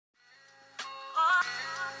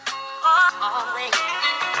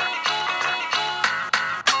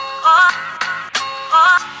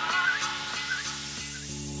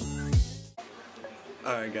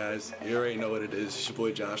guys, you already know what it is. It's your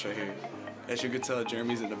boy Josh right here. As you can tell,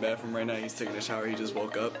 Jeremy's in the bathroom right now. He's taking a shower. He just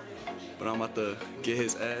woke up. But I'm about to get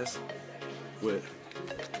his ass with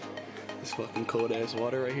this fucking cold ass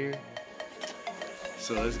water right here.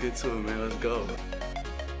 So let's get to it, man. Let's go.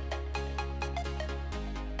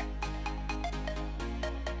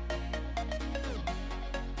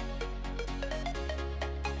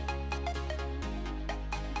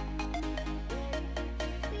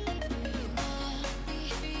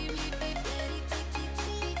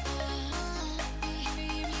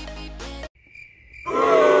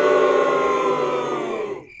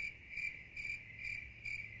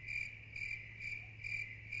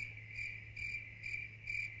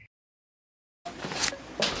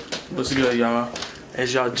 What's good, y'all?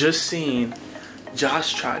 As y'all just seen,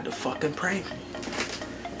 Josh tried to fucking prank me.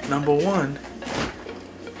 Number one,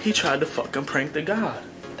 he tried to fucking prank the God.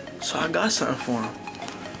 So I got something for him.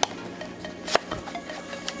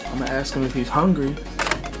 I'm gonna ask him if he's hungry.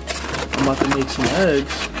 I'm about to make some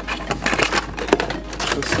eggs.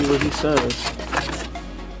 Let's see what he says.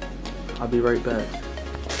 I'll be right back.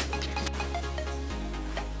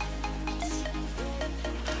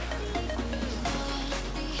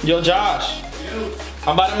 Yo, Josh.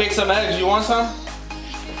 I'm about to make some eggs. You want some?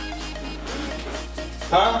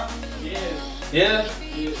 Huh? Yeah. Yeah?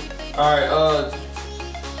 Yeah. Alright,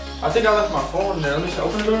 I think I left my phone there. Let me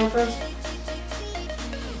open the door real fast.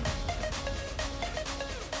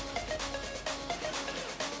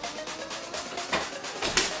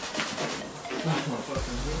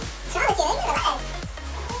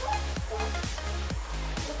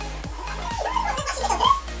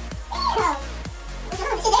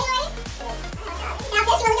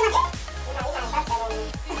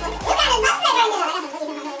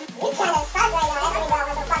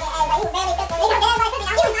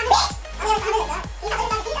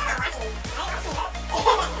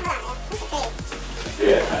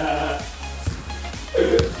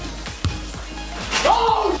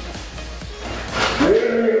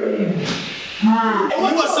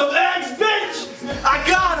 You want some eggs, bitch? I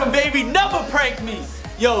got him, baby. Never prank me.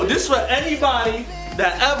 Yo, this for anybody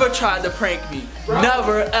that ever tried to prank me. Bro.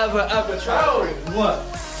 Never, ever, ever tried to prank me. What?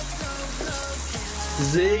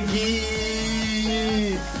 Ziggy.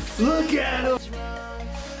 Look at him.